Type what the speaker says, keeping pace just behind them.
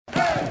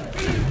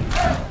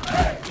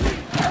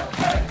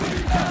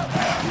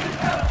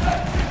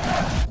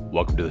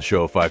Welcome to the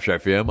show, 5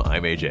 Stripe Fam.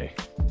 I'm AJ.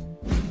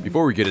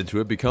 Before we get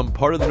into it, become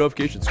part of the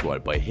notification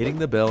squad by hitting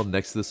the bell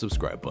next to the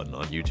subscribe button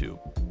on YouTube.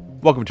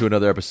 Welcome to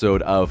another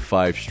episode of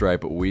 5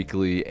 Stripe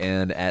Weekly,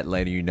 and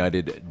Atlanta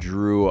United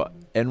drew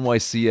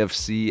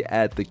NYCFC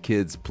at the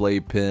Kids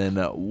Playpen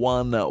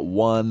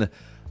 1-1.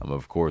 I'm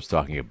of course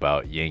talking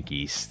about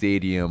Yankee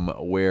Stadium,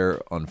 where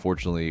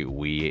unfortunately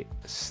we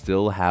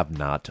still have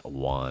not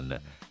won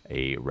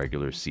a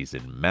regular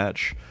season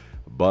match,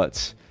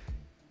 but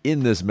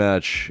in this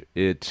match,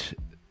 it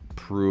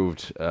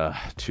proved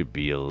to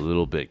be a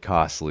little bit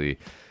costly.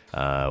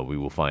 We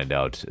will find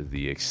out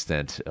the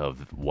extent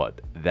of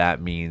what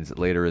that means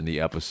later in the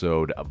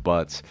episode.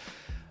 But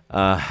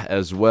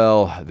as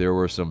well, there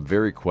were some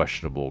very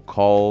questionable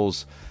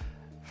calls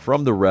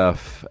from the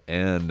ref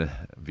and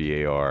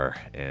VAR,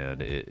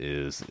 and it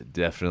is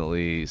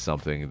definitely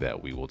something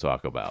that we will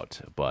talk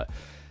about. But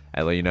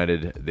Atlanta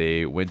United,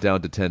 they went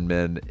down to 10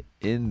 men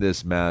in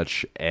this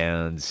match,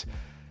 and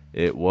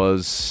it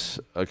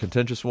was a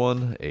contentious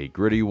one, a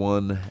gritty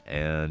one,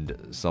 and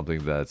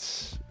something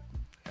that's,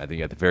 I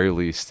think at the very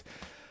least,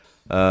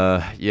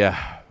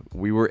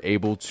 we were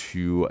able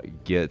to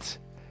get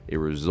a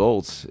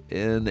result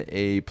in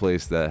a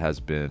place that has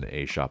been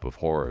a shop of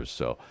horrors.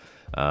 So,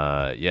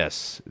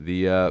 yes,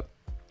 the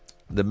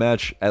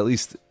match, at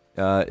least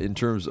in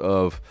terms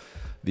of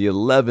the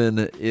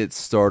 11, it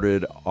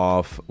started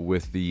off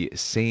with the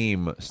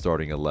same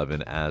starting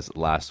 11 as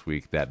last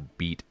week that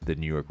beat the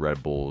New York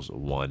Red Bulls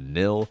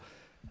 1-0.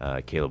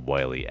 Caleb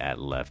Wiley at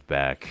left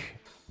back,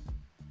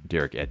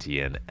 Derek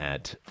Etienne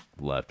at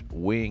left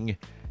wing,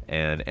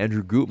 and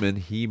Andrew Gutman,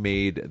 he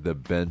made the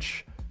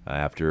bench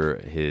after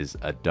his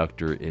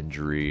adductor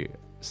injury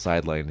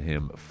sidelined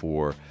him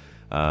for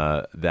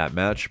that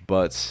match,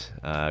 but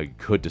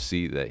good to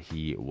see that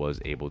he was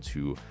able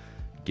to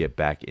get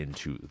back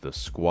into the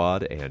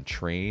squad and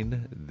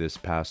train this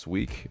past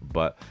week.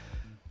 But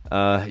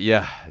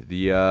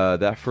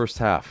that first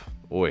half,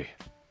 in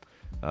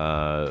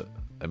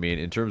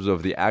terms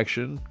of the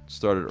action,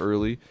 started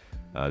early.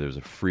 There was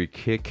a free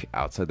kick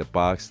outside the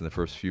box in the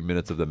first few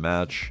minutes of the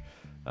match,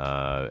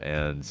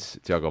 and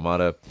Thiago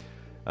Almada,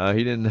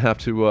 he didn't have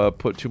to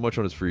put too much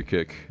on his free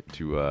kick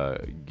to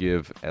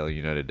give LA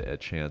United a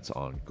chance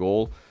on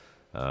goal.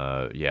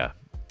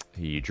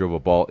 He drove a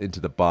ball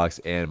into the box,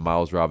 and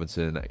Miles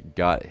Robinson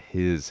got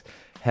his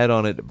head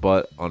on it,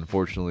 but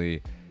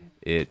unfortunately,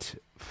 it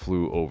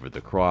flew over the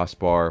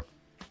crossbar.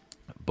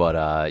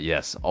 But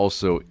yes,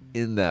 also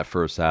in that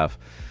first half,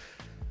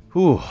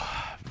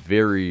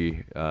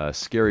 very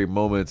scary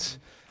moments.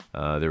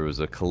 There was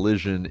a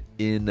collision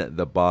in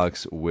the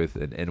box with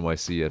an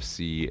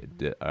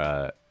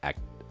NYCFC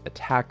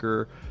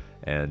attacker,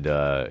 and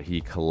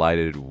he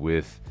collided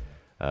with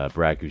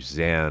Brad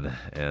Guzan,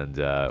 and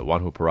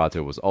Juanjo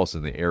Parata was also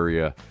in the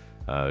area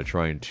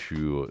trying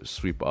to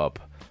sweep up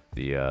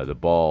the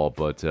ball,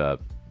 but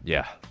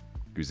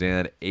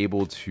Guzan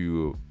able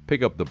to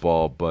pick up the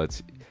ball,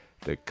 but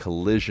the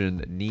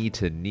collision knee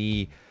to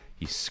knee,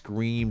 he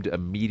screamed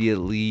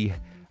immediately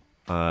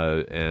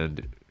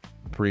and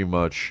pretty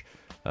much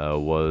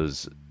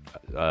was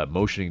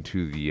motioning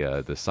to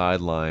the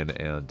sideline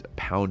and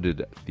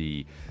pounded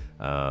the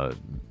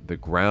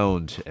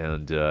ground,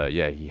 and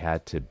he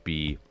had to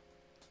be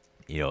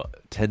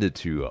tended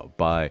to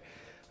by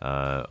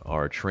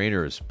our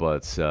trainers.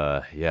 But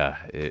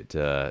it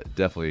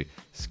definitely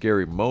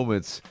scary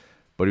moments,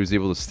 but he was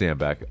able to stand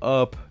back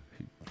up.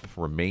 He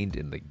remained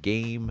in the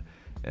game,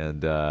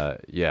 and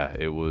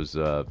it was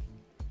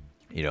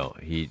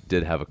he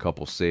did have a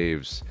couple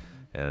saves,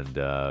 and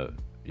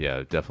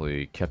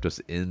definitely kept us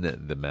in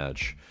the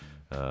match.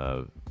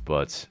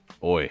 But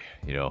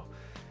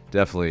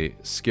definitely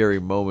scary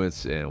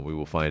moments, and we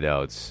will find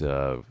out,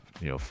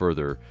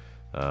 further,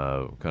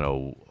 the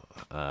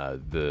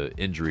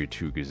injury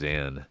to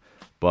Guzan.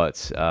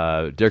 But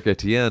Derek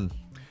Etienne,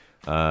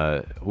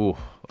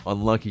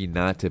 unlucky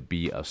not to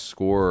be a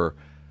scorer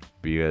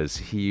because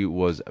he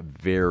was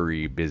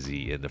very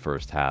busy in the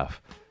first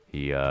half.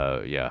 He,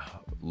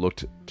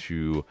 looked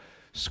to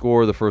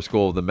score the first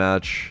goal of the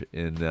match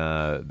in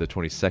the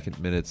 22nd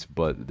minutes,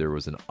 but there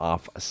was an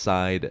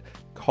offside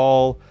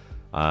call.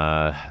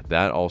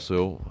 That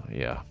also,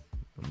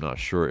 I'm not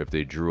sure if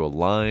they drew a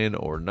line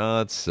or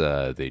not.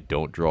 They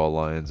don't draw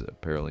lines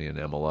apparently in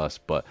MLS,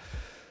 but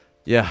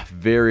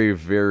very,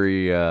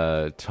 very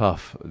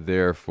tough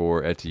there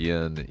for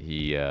Etienne.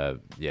 He,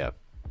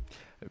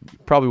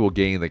 probably will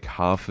gain the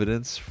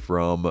confidence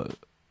from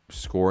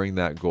scoring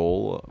that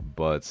goal,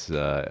 but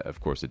of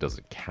course it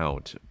doesn't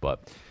count.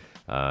 But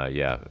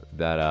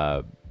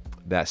that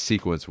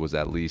sequence was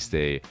at least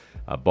a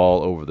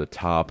ball over the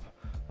top,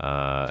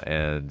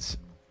 and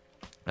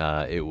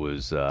it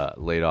was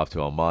laid off to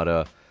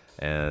Almada,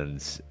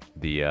 and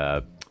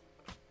the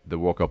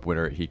World Cup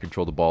winner, he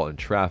controlled the ball in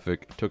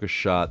traffic, took a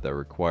shot that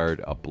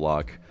required a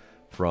block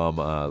from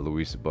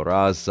Luis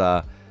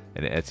Barraza,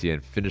 and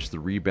Etienne finished the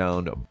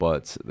rebound,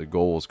 but the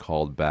goal was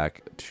called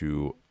back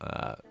to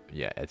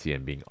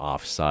Etienne being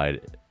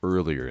offside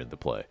earlier in the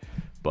play.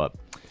 But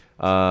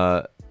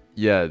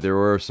there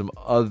were some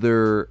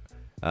other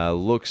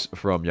looks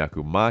from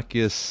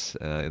Yakumakis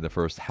in the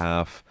first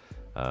half.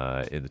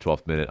 In the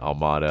 12th minute,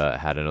 Almada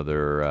had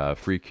another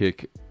free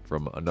kick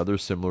from another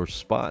similar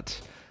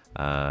spot.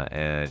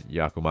 And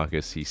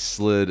Yakumakis, he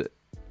slid,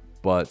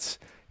 but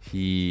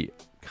he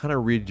kind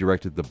of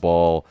redirected the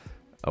ball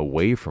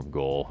away from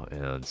goal.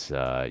 And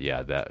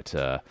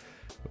that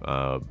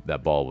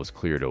ball was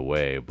cleared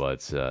away.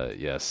 But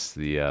yes,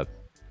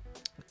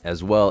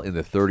 as well in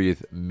the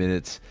 30th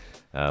minute,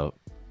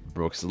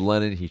 Brooks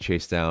Lennon, he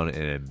chased down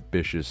an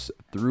ambitious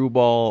through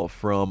ball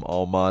from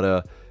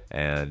Almada,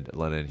 and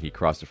Lennon, he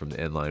crossed it from the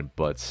end line,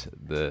 but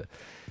the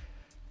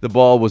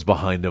ball was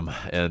behind him,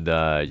 and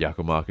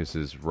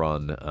Yakumakis'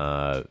 run,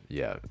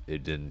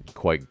 it didn't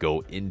quite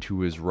go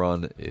into his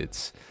run.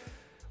 It's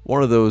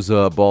one of those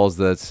balls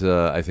that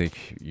I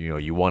think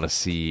you want to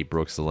see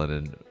Brooks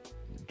Lennon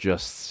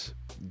just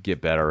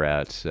get better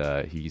at.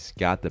 He's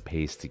got the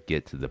pace to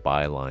get to the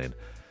byline,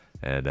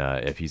 and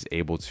if he's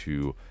able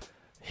to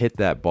hit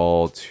that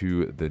ball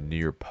to the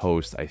near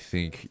post, I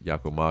think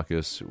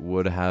Yakumakis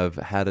would have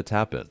had a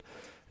tap in.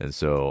 And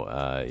so,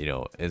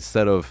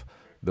 instead of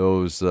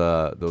those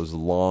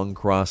long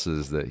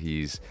crosses that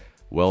he's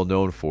well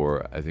known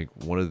for, I think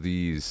one of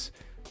these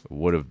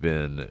would have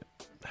been,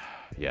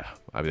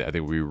 I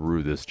think we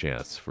rue this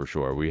chance for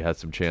sure. We had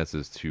some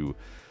chances to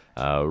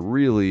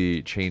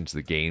really change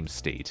the game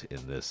state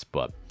in this,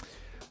 but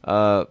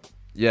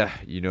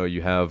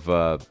you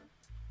have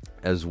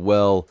as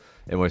well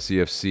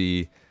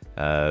NYCFC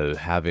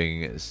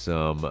having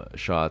some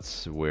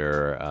shots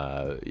where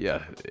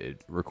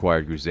it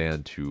required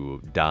Guzan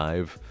to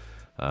dive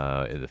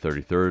in the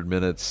 33rd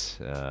minutes,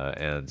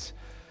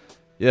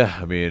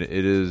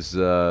 it is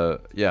a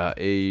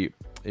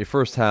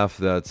first half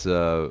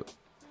that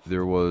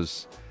there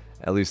was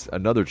at least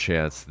another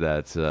chance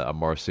that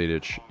Amar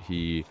Sejdic,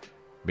 he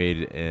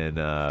made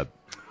an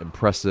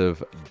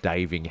impressive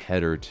diving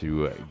header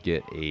to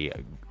get a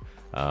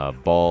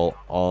ball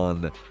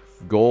on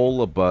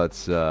goal, but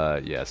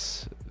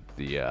yes,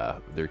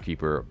 their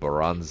keeper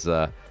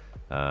Baranza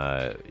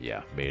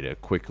made a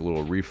quick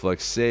little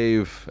reflex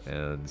save,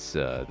 and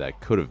that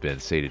could have been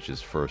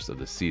Sejdic's first of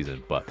the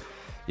season. But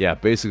yeah,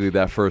 basically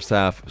that first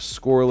half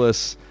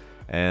scoreless,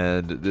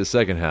 and the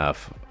second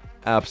half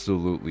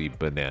absolutely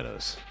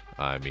bananas.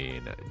 I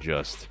mean,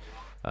 just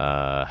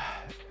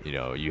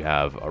you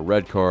have a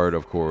red card,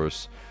 of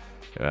course,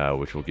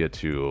 which we'll get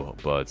to,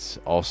 but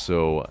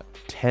also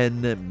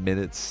 10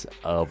 minutes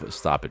of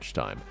stoppage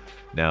time.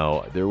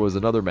 Now, there was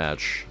another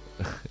match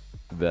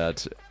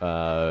that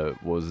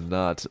was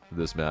not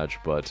this match,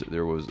 but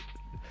there was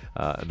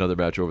another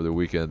match over the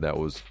weekend that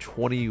was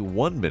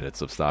 21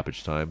 minutes of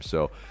stoppage time.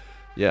 So,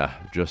 yeah,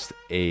 just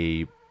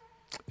a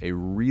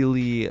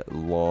really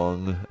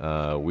long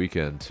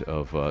weekend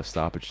of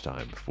stoppage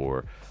time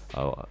for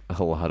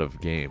a lot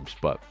of games.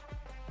 But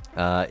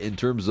in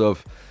terms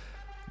of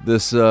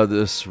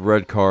this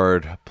red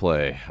card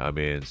play, I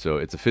mean, so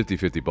it's a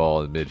 50-50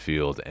 ball in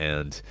midfield,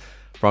 and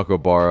Franco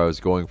Barra is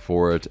going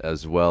for it,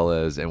 as well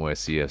as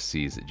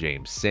NYCFC's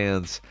James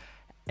Sands.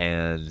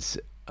 And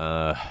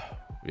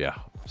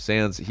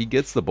Sands, he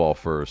gets the ball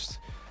first,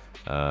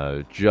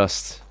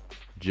 just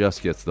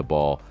gets the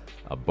ball.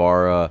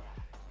 Barra,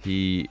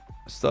 he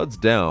studs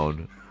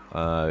down,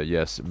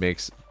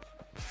 makes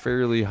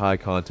fairly high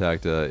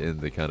contact in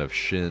the kind of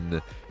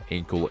shin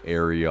ankle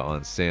area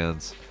on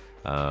Sands.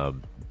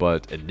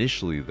 But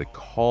initially, the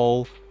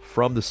call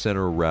from the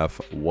center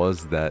ref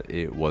was that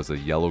it was a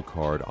yellow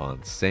card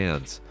on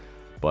Sands.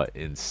 But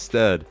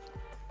instead,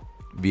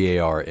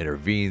 VAR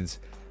intervenes,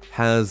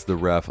 has the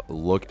ref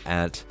look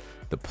at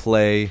the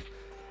play,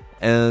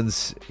 and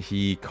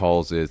he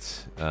calls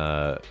it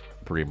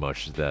pretty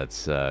much that,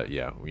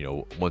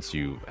 once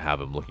you have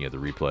him looking at the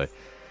replay,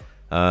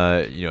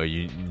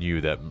 you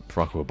knew that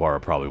Franco Ibarra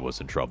probably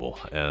was in trouble.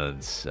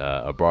 And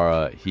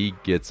Ibarra, he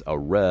gets a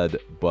red,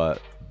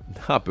 but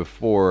not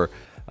before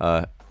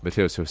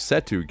Mateus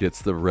Rossetto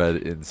gets the red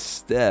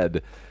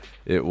instead.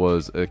 It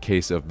was a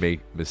case of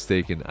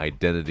mistaken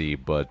identity,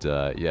 but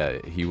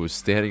he was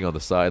standing on the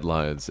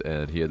sidelines,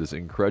 and he had this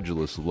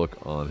incredulous look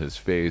on his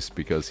face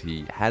because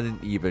he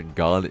hadn't even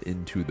gone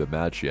into the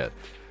match yet.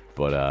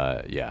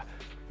 But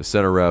the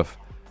center ref,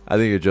 I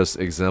think it just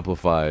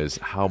exemplifies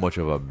how much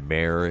of a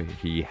mare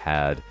he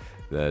had,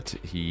 that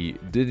he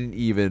didn't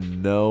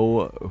even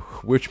know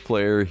which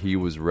player he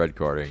was red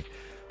carding.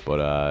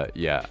 But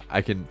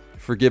I can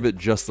forgive it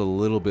just a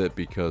little bit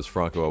because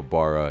Franco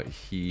Ibarra,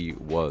 he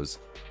was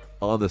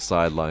on the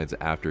sidelines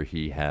after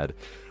he had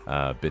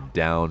been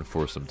down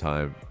for some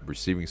time,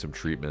 receiving some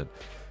treatment.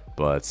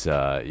 But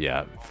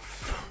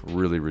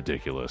really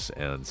ridiculous,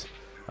 and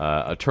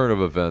a turn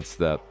of events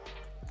that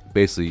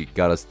basically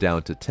got us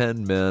down to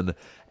 10 men,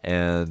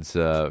 and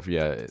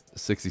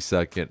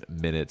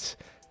 62nd minute,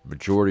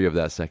 majority of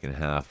that second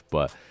half.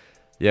 But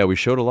we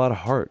showed a lot of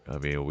heart. I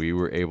mean, we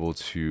were able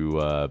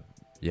to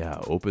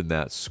open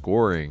that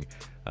scoring.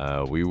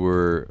 We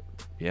were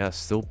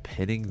still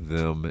pinning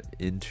them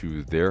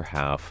into their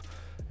half,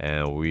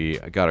 and we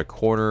got a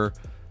corner.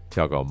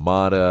 Thiago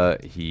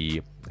Almada,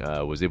 he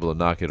was able to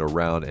knock it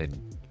around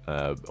and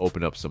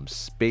open up some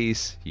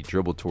space. He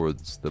dribbled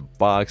towards the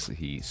box.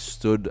 He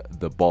stood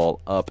the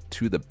ball up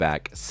to the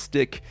back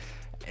stick.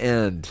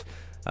 And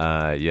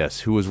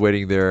yes, who was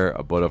waiting there?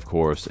 But of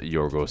course,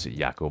 Yorgos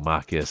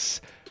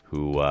Giacomakis,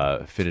 who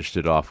finished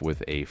it off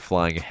with a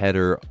flying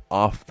header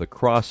off the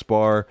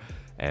crossbar.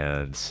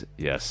 And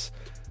yes,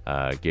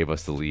 gave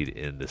us the lead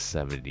in the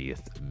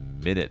 70th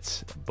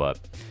minute. But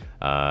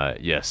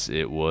yes,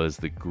 it was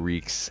the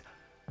Greeks'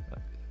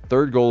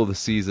 third goal of the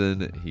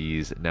season.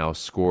 He's now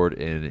scored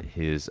in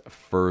his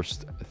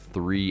first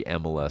 3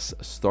 MLS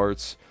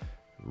starts.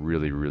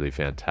 Really, really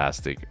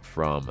fantastic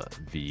from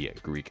the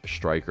Greek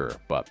striker.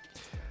 But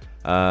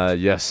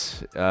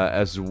yes,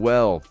 as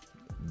well,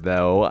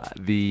 though,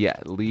 the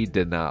lead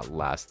did not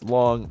last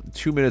long.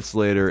 2 minutes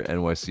later,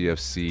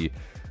 NYCFC,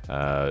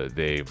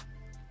 they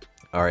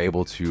are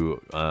able to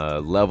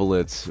level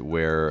it,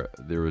 where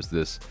there was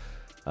this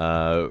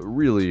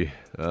really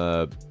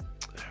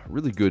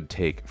good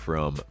take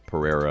from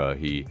Pereira.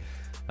 He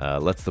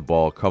lets the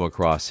ball come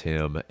across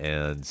him,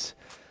 and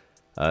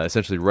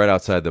essentially right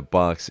outside the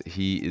box,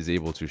 he is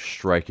able to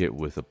strike it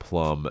with a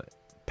plumb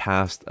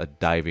past a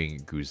diving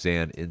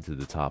Guzan into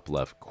the top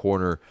left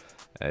corner.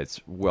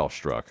 It's well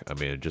struck. I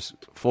mean, just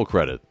full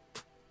credit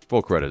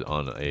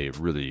on a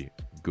really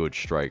good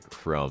strike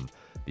from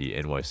the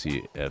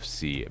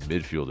NYCFC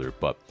midfielder.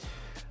 But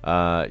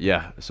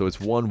yeah, so it's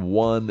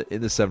 1-1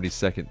 in the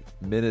 72nd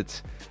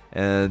minute,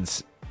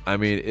 and I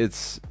mean,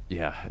 it's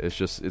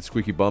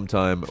squeaky bum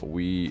time.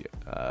 We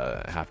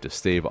have to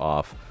stave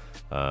off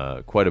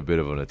quite a bit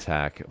of an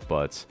attack,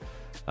 but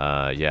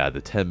yeah,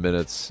 the 10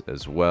 minutes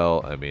as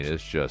well. I mean,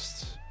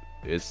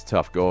 it's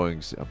tough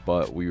goings,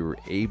 but we were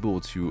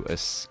able to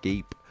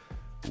escape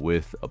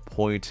with a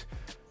point.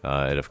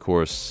 And of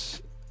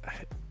course,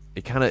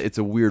 it's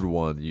a weird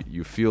one.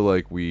 You feel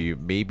like we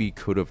maybe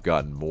could have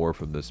gotten more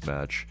from this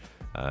match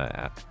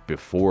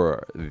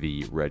before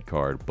the red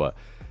card, but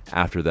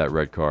after that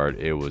red card,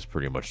 it was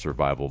pretty much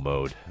survival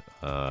mode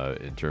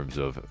in terms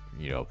of,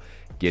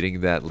 getting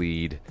that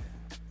lead.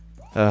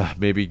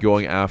 Maybe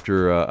going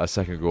after a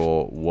second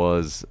goal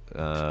was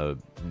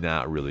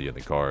not really in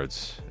the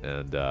cards.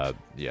 And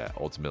yeah,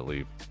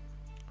 ultimately,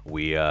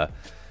 we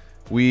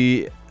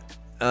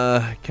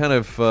kind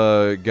of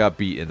got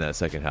beat in that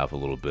second half a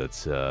little bit,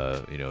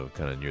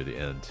 kind of near the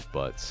end.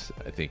 But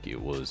I think it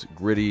was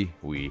gritty.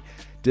 We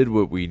did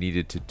what we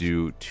needed to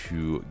do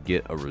to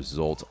get a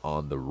result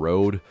on the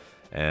road,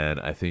 and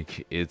I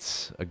think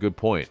it's a good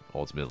point,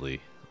 ultimately.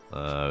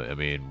 I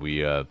mean,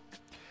 we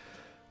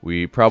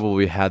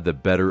probably had the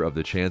better of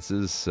the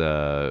chances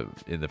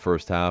in the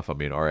first half. I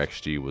mean, our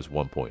XG was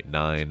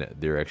 1.9,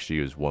 their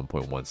XG was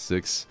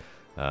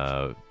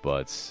 1.16,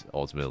 but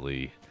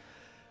ultimately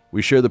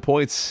we share the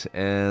points,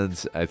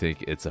 and I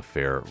think it's a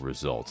fair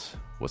result.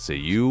 What say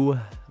you?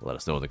 Let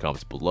us know in the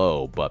comments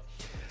below. But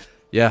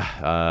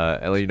yeah,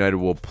 LA United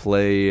will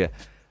play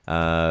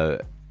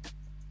at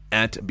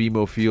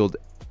BMO Field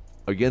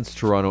against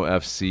Toronto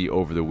FC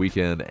over the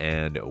weekend,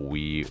 and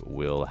we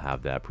will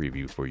have that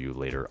preview for you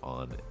later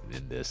on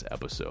in this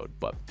episode.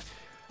 But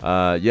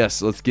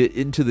yes, let's get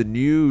into the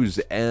news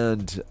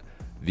and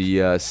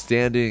the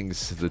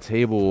standings. The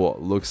table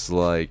looks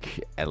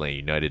like LA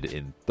United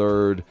in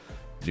third,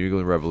 New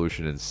England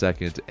Revolution in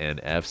second,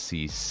 and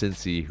FC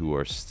Cincy, who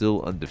are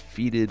still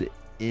undefeated,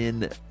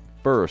 in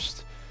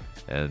first.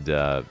 And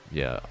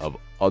yeah, of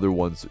other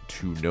ones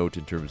to note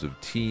in terms of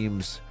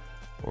teams,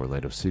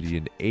 Orlando City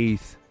in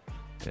eighth,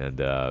 and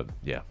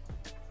yeah,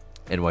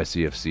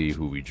 NYCFC,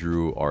 who we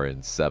drew, are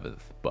in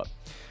seventh. But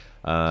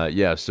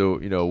yeah, so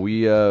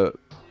we are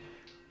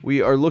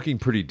looking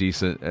pretty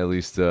decent, at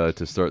least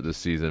to start this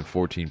season.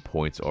 14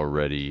 points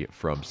already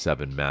from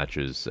 7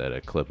 matches at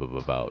a clip of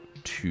about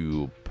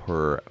 2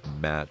 per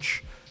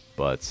match.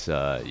 But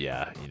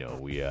yeah,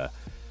 we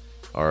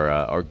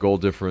our goal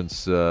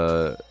difference,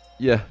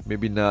 yeah,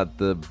 maybe not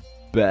the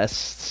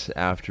best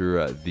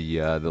after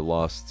the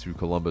loss to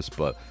Columbus,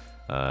 but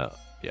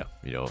yeah,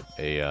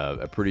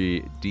 a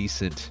pretty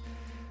decent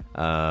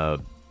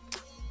kind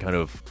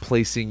of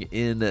placing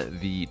in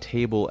the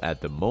table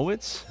at the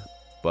moment.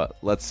 But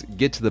let's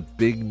get to the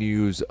big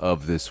news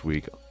of this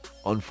week.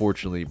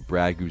 Unfortunately,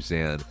 Brad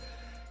Guzan,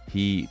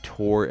 he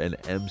tore an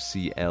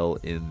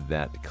MCL in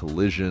that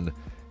collision,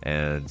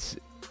 and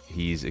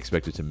he's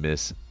expected to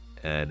miss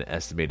an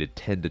estimated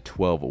 10 to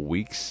 12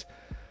 weeks.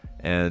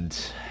 And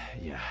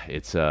yeah,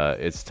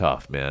 it's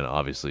tough, man.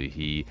 Obviously,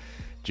 he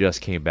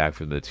just came back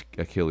from the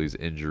Achilles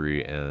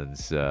injury, and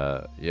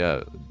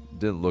yeah,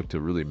 didn't look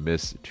to really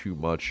miss too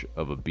much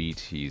of a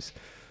beat. He's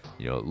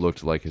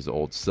looked like his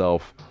old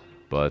self.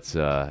 But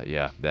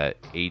yeah,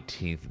 that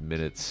 18th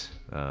minute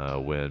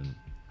when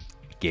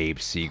Gabe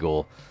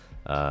Siegel,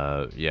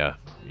 yeah,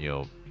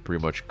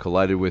 pretty much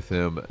collided with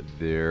him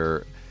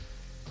there.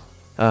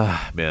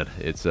 Man,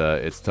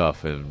 it's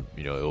tough, and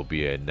it'll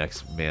be a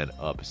next man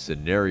up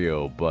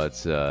scenario.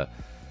 But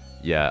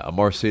yeah,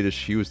 Amar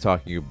Sadish, he was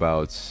talking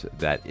about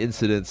that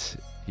incident.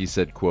 He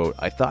said, quote,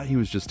 "I thought he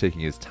was just taking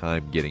his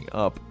time getting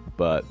up,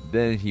 but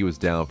then he was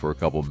down for a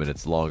couple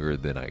minutes longer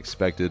than I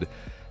expected.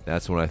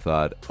 That's when I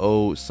thought,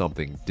 oh,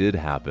 something did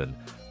happen.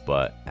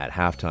 But at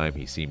halftime,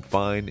 he seemed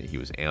fine. He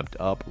was amped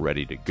up,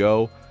 ready to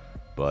go.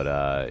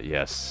 But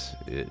yes,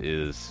 it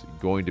is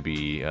going to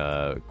be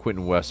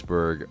Quentin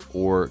Westberg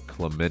or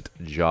Clement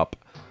Jop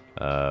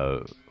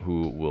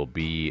who will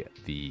be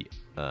the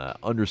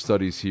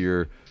understudies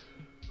here,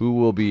 who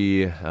will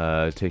be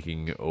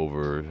taking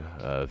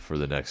over for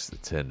the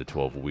next 10 to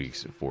 12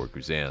 weeks for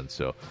Guzan.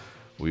 So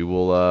we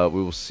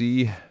will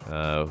see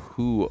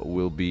who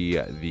will be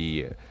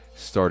the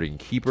starting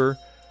keeper,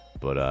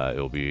 but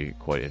it'll be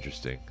quite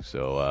interesting.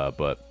 So,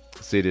 but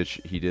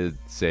Sadic, he did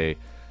say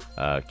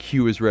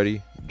Q is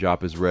ready,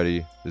 Jop is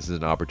ready. This is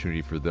an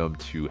opportunity for them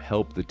to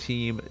help the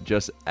team,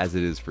 just as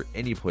it is for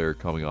any player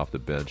coming off the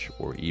bench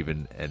or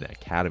even an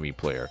academy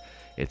player.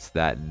 It's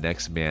that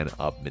next man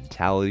up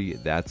mentality.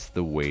 That's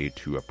the way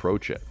to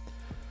approach it.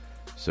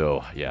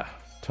 So, yeah,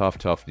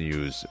 tough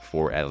news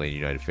for Atlanta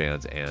United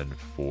fans and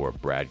for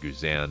Brad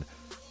Guzan,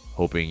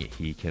 hoping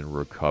he can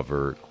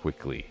recover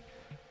quickly.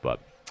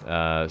 But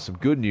some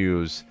good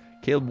news.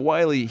 Caleb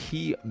Wiley,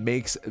 he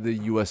makes the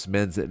U.S.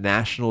 men's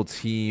national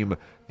team,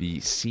 the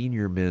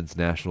senior men's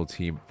national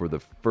team, for the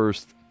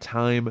first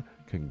time.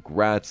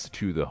 Congrats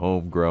to the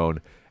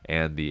homegrown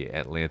and the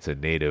Atlanta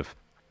native.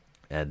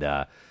 And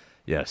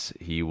yes,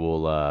 he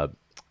will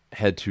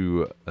head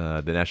to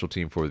the national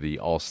team for the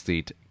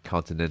All-State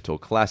Continental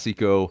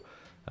Clasico.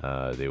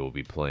 They will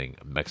be playing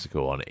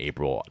Mexico on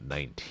April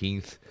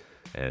 19th.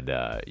 And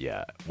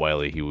yeah,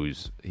 Wiley,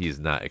 he is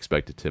not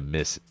expected to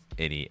miss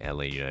any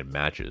Atlanta United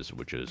matches,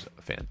 which is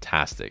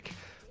fantastic.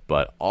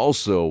 But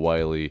also,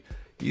 Wiley,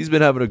 he's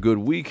been having a good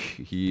week.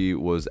 He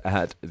was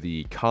at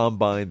the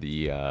combine,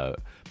 the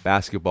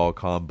basketball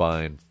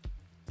combine,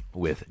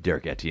 with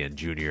Derek Etienne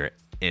Jr.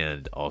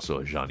 and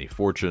also Johnny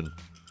Fortune.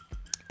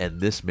 And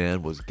this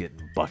man was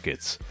getting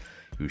buckets.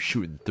 He was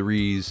shooting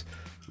threes,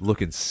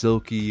 looking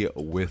silky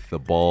with the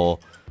ball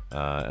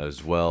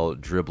as well,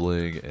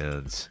 dribbling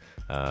and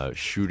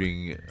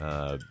shooting,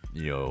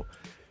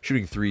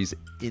 shooting threes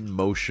in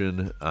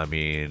motion. I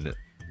mean,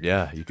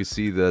 yeah, you can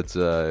see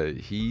that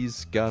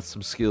he's got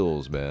some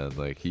skills, man.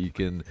 Like,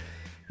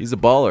 he's a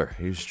baller.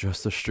 He's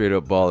just a straight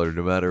up baller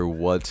no matter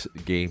what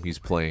game he's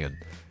playing.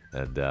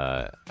 And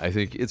I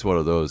think it's one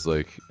of those,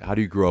 like, how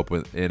do you grow up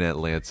in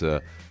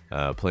Atlanta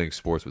playing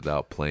sports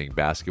without playing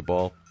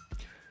basketball?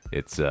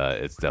 It's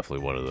definitely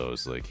one of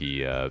those. Like,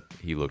 he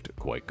looked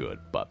quite good.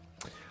 But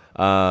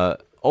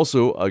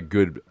also a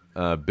good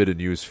bit of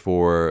news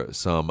for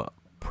some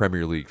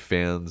Premier League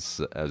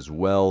fans as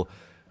well.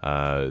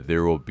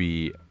 There will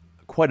be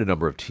quite a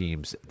number of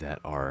teams that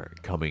are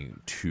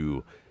coming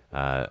to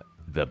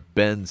the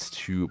Bends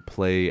to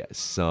play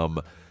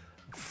some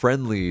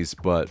friendlies,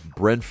 but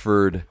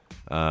Brentford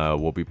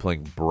will be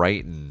playing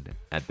Brighton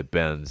at the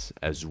Bends,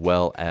 as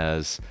well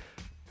as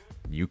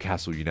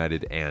Newcastle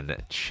United and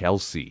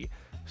Chelsea.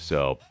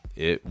 So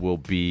it will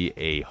be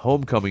a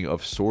homecoming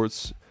of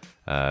sorts.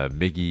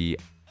 Miggy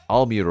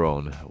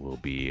Almiron will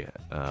be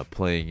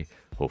playing,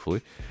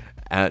 hopefully,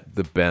 at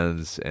the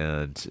Bends,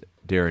 and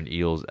Darren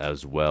Eales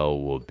as well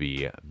will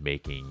be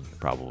making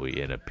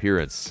probably an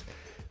appearance.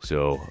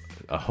 So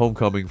a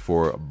homecoming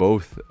for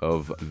both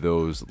of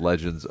those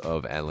legends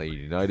of Atlanta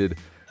United.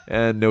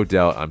 And no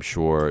doubt, I'm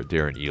sure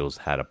Darren Eales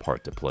had a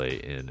part to play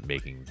in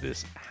making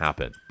this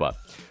happen. But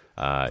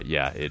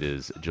yeah, it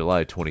is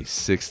July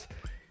 26th.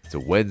 It's a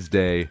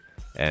Wednesday.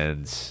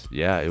 And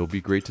yeah, it will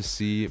be great to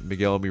see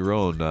Miguel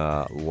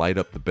Almiron light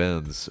up the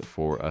Bends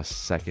for a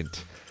second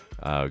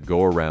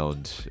go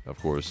around, of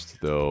course,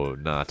 though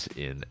not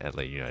in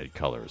Atlanta United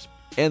colors.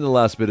 And the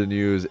last bit of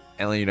news,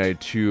 Atlanta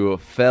United 2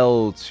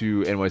 fell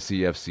to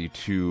NYCFC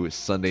 2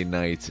 Sunday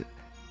night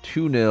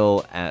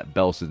 2-0 at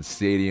Belson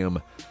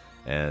Stadium.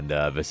 And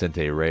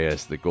Vicente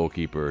Reyes, the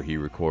goalkeeper, he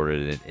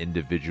recorded an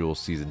individual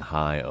season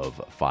high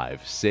of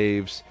 5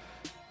 saves.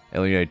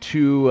 Atlanta United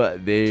 2,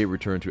 they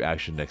return to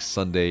action next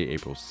Sunday,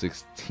 April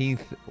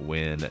 16th,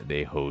 when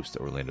they host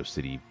Orlando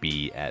City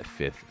B at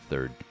Fifth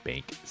Third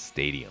Bank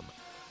Stadium.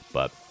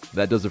 But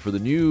that does it for the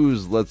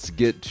news. Let's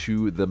get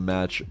to the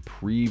match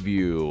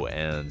preview.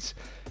 And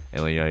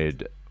Atlanta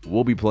United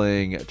will be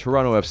playing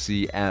Toronto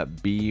FC at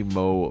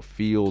BMO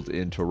Field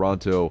in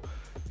Toronto.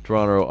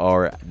 Toronto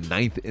are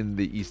 9th in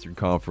the Eastern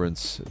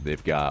Conference.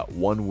 They've got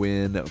 1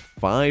 win,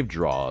 5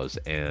 draws,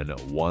 and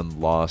 1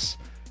 loss.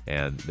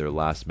 And their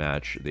last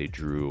match, they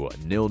drew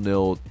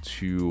 0-0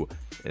 to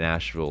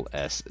Nashville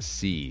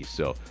SC.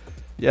 So,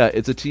 yeah,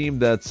 it's a team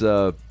that's,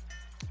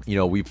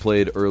 we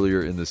played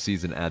earlier in the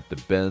season at the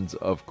Bends,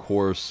 of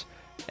course.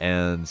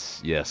 And,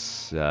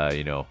 yes,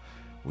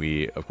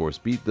 we, of course,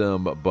 beat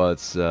them.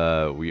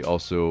 But we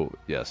also,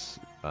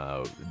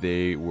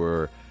 they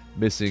were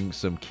missing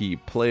some key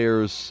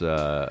players,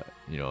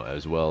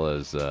 as well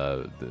as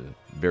the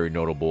very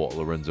notable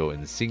Lorenzo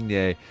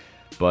Insigne.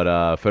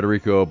 But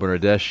Federico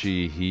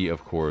Bernardeschi, he,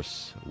 of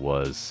course,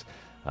 was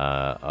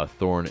a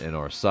thorn in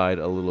our side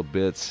a little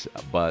bit.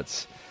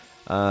 But,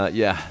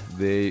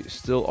 they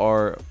still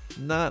are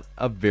not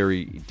a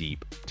very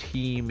deep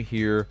team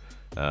here.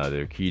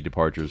 Their key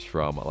departures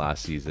from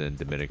last season,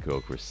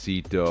 Domenico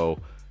Crescito,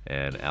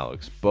 and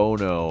Alex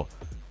Bono,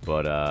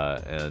 but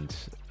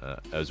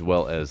as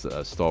well as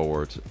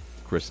stalwart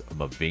Chris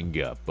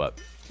Mavinga. But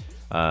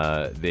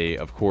they,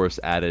 of course,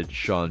 added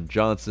Sean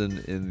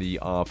Johnson in the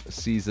off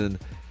season,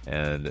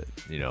 and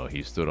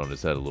he stood on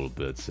his head a little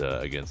bit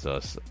against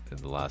us in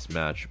the last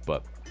match.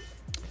 But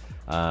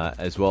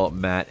as well,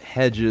 Matt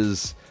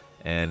Hedges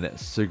and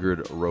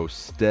Sigurd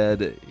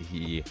Rosted.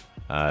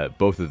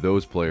 Both of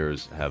those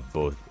players have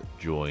both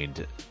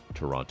joined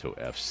Toronto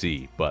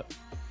FC. But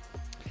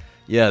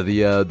yeah,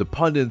 the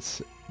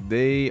pundits,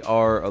 they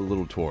are a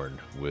little torn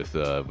with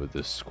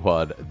this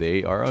squad.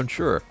 They are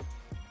unsure.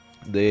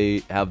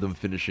 They have them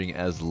finishing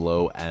as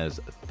low as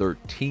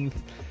 13th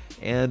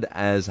and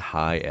as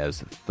high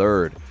as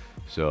 3rd.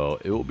 So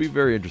it will be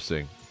very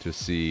interesting to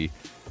see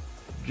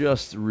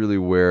just really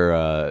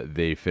where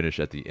they finish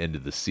at the end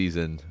of the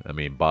season. I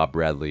mean, Bob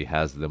Bradley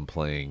has them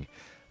playing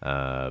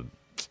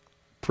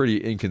pretty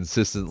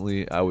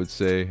inconsistently, I would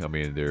say. I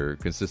mean, they're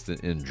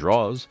consistent in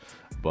draws,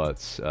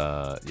 but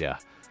yeah,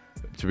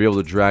 to be able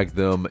to drag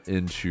them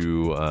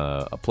into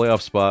a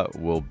playoff spot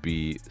will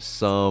be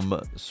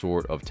some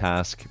sort of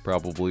task,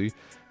 probably.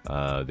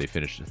 They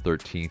finished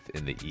 13th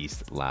in the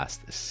East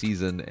last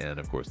season and,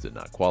 of course, did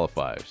not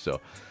qualify.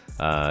 So,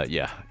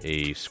 yeah,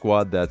 a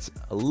squad that's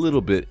a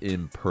little bit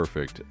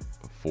imperfect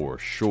for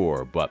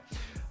sure. But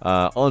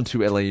on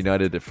to LA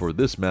United for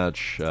this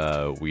match.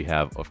 We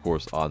have, of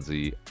course,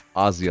 Ozzy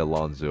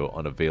Alonso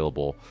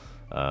unavailable.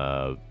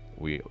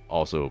 We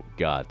also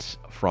got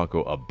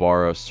Franco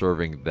Ibarra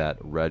serving that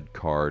red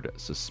card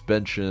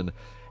suspension.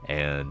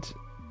 And,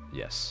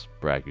 yes,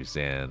 Brad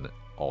Guzan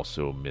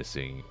also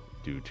missing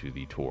due to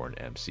the torn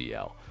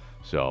MCL.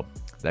 So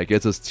that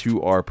gets us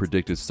to our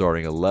predicted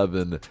starting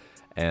 11.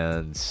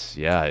 And,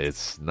 yeah,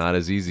 it's not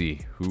as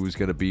easy. Who's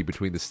going to be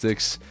between the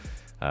sticks?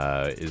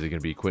 Is it going to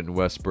be Quentin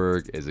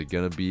Westberg? Is it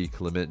going to be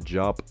Clement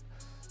Diop?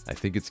 I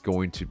think it's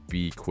going to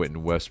be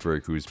Quentin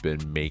Westberg, who's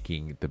been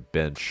making the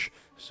bench.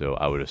 So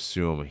I would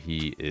assume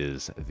he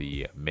is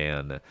the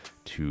man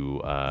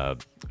to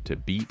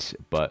beat.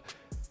 But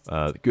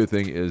the good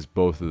thing is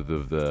both of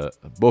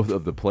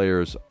the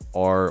players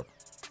are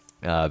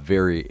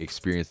very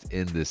experienced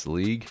in this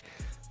league.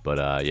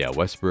 But yeah,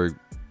 Westberg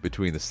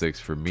between the sticks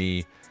for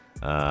me.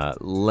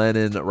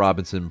 Lennon,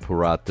 Robinson,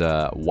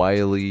 Purata,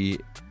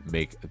 Wiley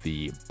make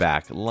the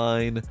back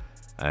line.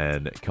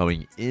 And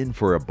coming in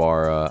for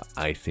Ibarra,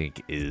 I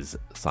think, is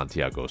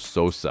Santiago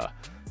Sosa.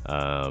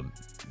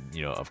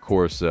 Of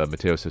course,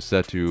 Mateo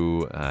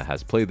Sosetu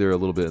has played there a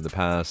little bit in the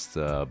past,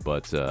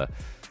 but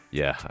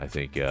yeah, I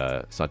think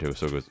Santiago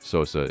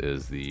Sosa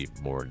is the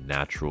more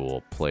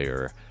natural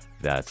player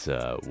that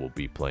will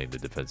be playing the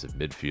defensive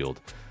midfield.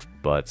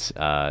 But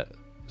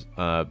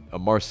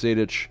Amar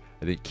Sejdic,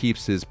 I think,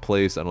 keeps his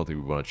place. I don't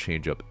think we want to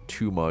change up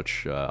too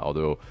much,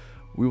 although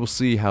we will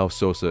see how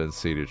Sosa and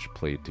Sejdic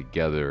play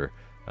together.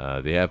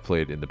 They have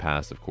played in the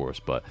past, of course,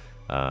 but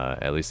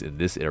at least in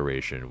this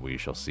iteration, we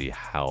shall see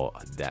how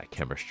that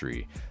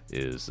chemistry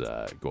is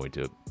going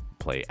to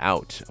play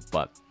out.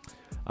 But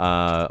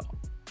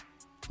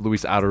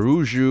Luis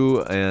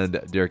Araujo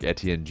and Derek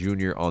Etienne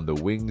Jr. on the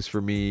wings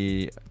for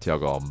me,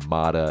 Thiago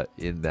Almada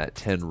in that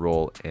 10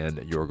 role, and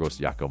Yorgos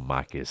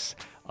Giacomakis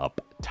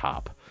up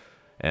top.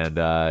 And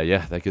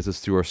yeah, that gets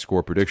us to our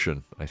score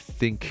prediction. I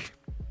think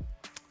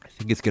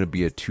it's going to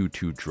be a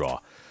 2-2 draw.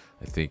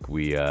 I think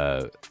we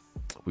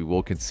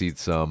will concede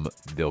some,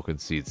 they'll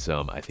concede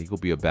some. I think it'll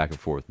be a back and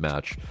forth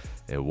match.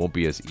 It won't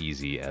be as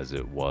easy as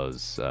it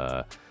was.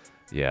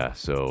 Yeah,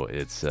 so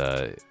it's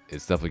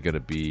definitely going to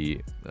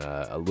be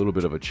a little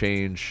bit of a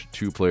change.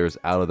 2 players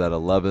out of that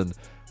 11.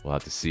 We'll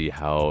have to see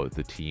how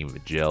the team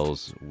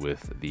gels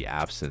with the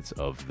absence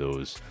of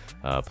those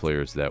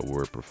players that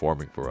were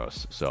performing for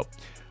us. So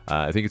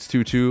I think it's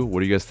 2-2. What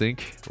do you guys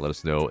think? Let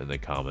us know in the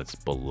comments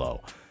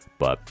below.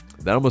 But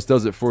that almost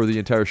does it for the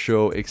entire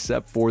show,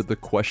 except for the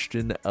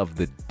question of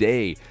the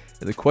day.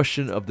 And the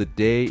question of the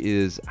day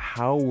is,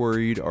 how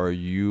worried are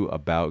you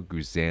about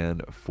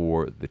Guzan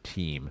for the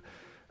team?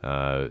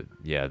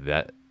 Yeah,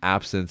 that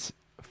absence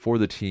for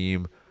the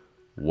team,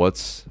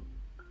 what's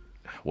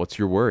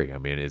your worry? I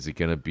mean, is it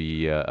going to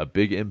be a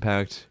big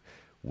impact?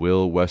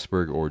 Will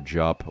Westberg or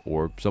Diop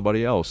or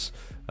somebody else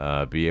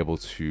be able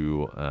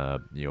to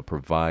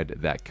provide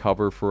that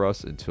cover for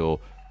us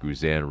until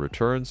Guzan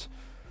returns?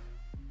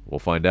 We'll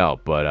find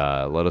out, but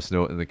let us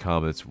know in the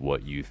comments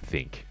what you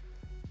think.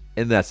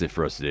 And that's it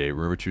for us today.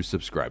 Remember to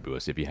subscribe to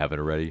us if you haven't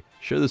already,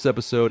 share this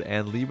episode,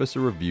 and leave us a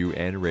review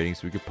and rating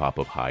so we can pop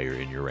up higher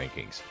in your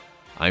rankings.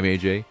 I'm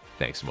AJ.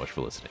 Thanks so much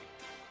for listening.